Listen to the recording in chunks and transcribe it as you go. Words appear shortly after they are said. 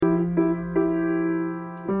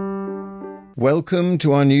Welcome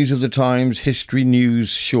to our News of the Times History News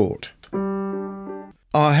Short.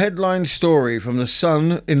 Our headline story from The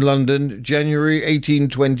Sun in London, January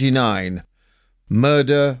 1829.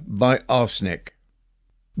 Murder by arsenic.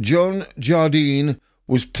 John Jardine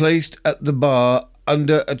was placed at the bar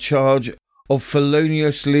under a charge of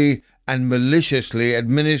feloniously and maliciously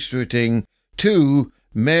administering to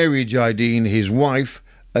Mary Jardine, his wife,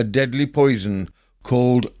 a deadly poison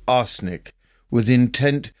called arsenic, with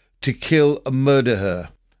intent to kill and murder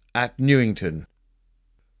her, at Newington.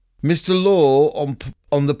 Mr. Law,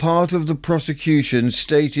 on the part of the prosecution,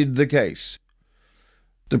 stated the case.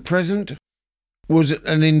 The present was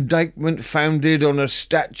an indictment founded on a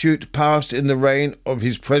statute passed in the reign of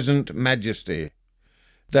His present Majesty,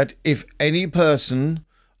 that if any person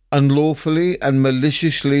unlawfully and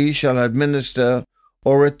maliciously shall administer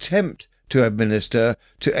or attempt to administer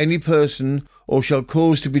to any person, or shall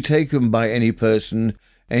cause to be taken by any person,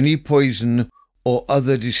 any poison or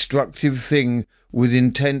other destructive thing with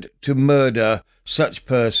intent to murder such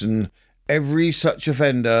person, every such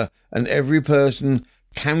offender, and every person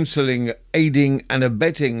counselling, aiding, and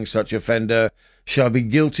abetting such offender, shall be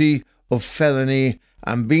guilty of felony,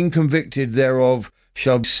 and being convicted thereof,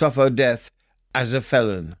 shall suffer death as a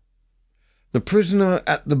felon. The prisoner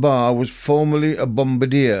at the bar was formerly a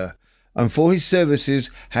bombardier, and for his services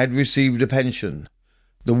had received a pension.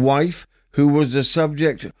 The wife, who was the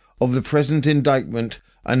subject of the present indictment,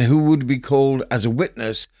 and who would be called as a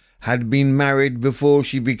witness, had been married before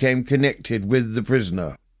she became connected with the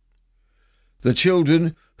prisoner. The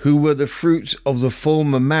children, who were the fruits of the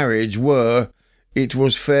former marriage, were, it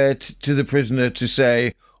was fair to the prisoner to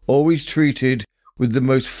say, always treated with the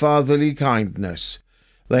most fatherly kindness.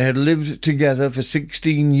 They had lived together for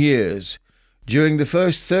 16 years. During the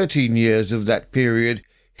first 13 years of that period,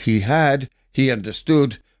 he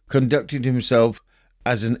understood, conducted himself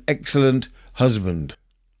as an excellent husband.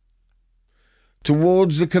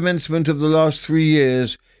 Towards the commencement of the last 3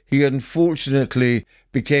 years, he unfortunately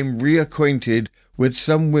became reacquainted with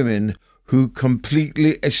some women who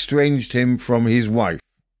completely estranged him from his wife.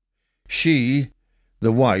 She,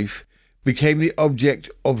 the wife, became the object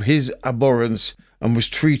of his abhorrence and was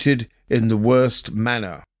treated in the worst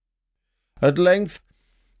manner. At length,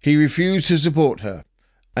 he refused to support her,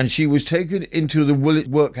 and she was taken into the Woolwich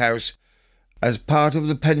workhouse, as part of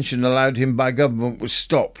the pension allowed him by government was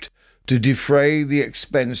stopped to defray the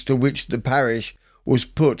expense to which the parish was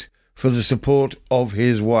put for the support of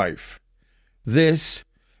his wife. This,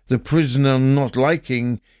 the prisoner not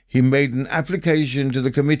liking, he made an application to the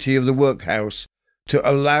committee of the workhouse to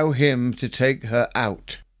allow him to take her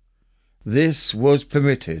out. This was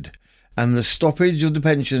permitted, and the stoppage of the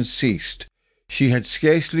pension ceased. She had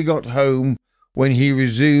scarcely got home when he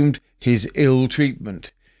resumed his ill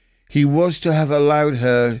treatment. He was to have allowed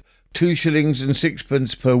her 2 shillings and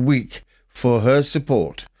 6pence per week for her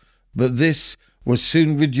support, but this was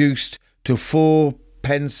soon reduced to 4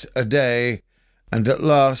 pence a day, and at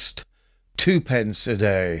last 2 pence a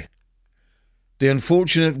day. The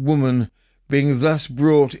unfortunate woman, being thus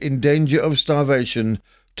brought in danger of starvation,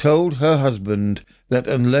 told her husband that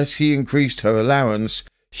unless he increased her allowance,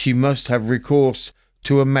 she must have recourse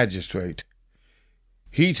to a magistrate.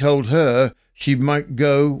 He told her she might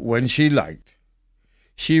go when she liked.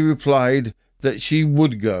 She replied that she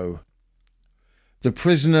would go. The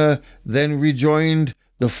prisoner then rejoined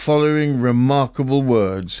the following remarkable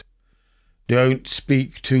words: "Don't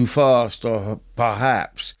speak too fast, or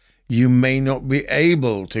perhaps you may not be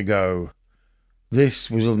able to go."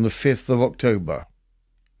 This was on the 5th of October.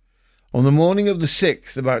 On the morning of the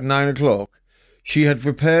 6th, about 9 o'clock, she had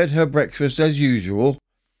prepared her breakfast as usual,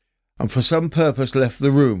 and for some purpose left the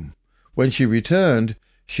room. When she returned,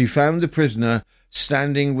 she found the prisoner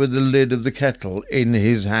standing with the lid of the kettle in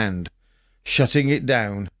his hand, shutting it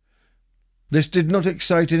down. This did not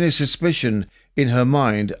excite any suspicion in her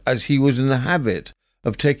mind, as he was in the habit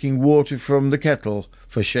of taking water from the kettle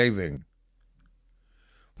for shaving.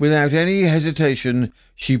 Without any hesitation,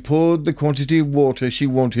 she poured the quantity of water she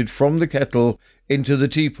wanted from the kettle into the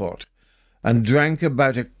teapot, and drank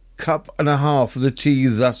about 1.5 cups of the tea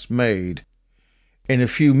thus made. In a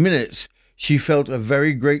few minutes she felt a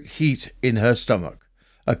very great heat in her stomach,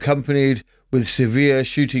 accompanied with severe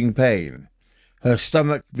shooting pain. Her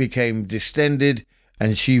stomach became distended,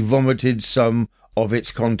 and she vomited some of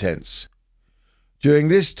its contents. During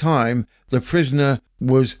this time the prisoner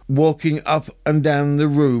was walking up and down the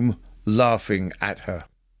room, laughing at her.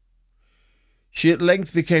 She at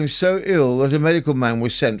length became so ill that a medical man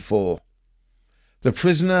was sent for. The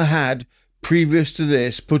prisoner had, previous to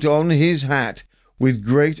this, put on his hat with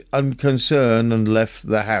great unconcern and left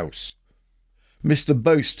the house. Mr.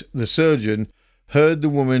 Boast, the surgeon, heard the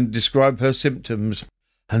woman describe her symptoms,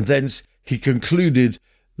 and thence he concluded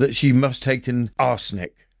that she must take an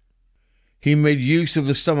arsenic. He made use of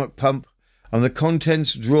the stomach pump, and the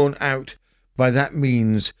contents drawn out by that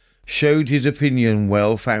means showed his opinion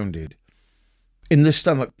well founded. In the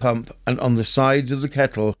stomach pump and on the sides of the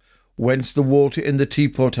kettle, whence the water in the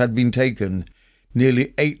teapot had been taken,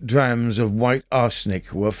 nearly 8 drams of white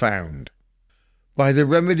arsenic were found. By the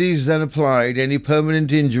remedies then applied, any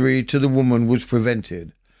permanent injury to the woman was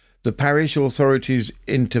prevented. The parish authorities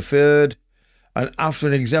interfered, and after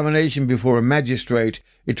an examination before a magistrate,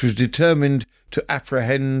 it was determined to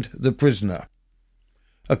apprehend the prisoner.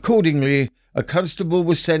 Accordingly, a constable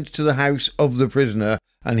was sent to the house of the prisoner,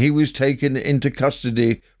 and he was taken into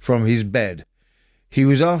custody from his bed. He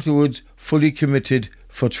was afterwards fully committed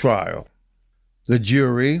for trial. The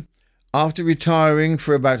jury, after retiring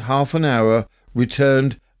for about half an hour,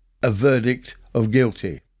 returned a verdict of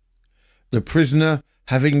guilty. The prisoner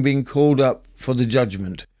having been called up for the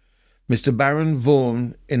judgment, Mr. Baron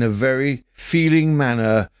Vaughan, in a very feeling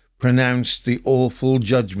manner, pronounced the awful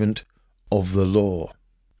judgment of the law.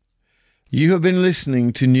 You have been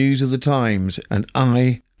listening to News of the Times, and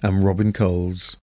I am Robin Coles.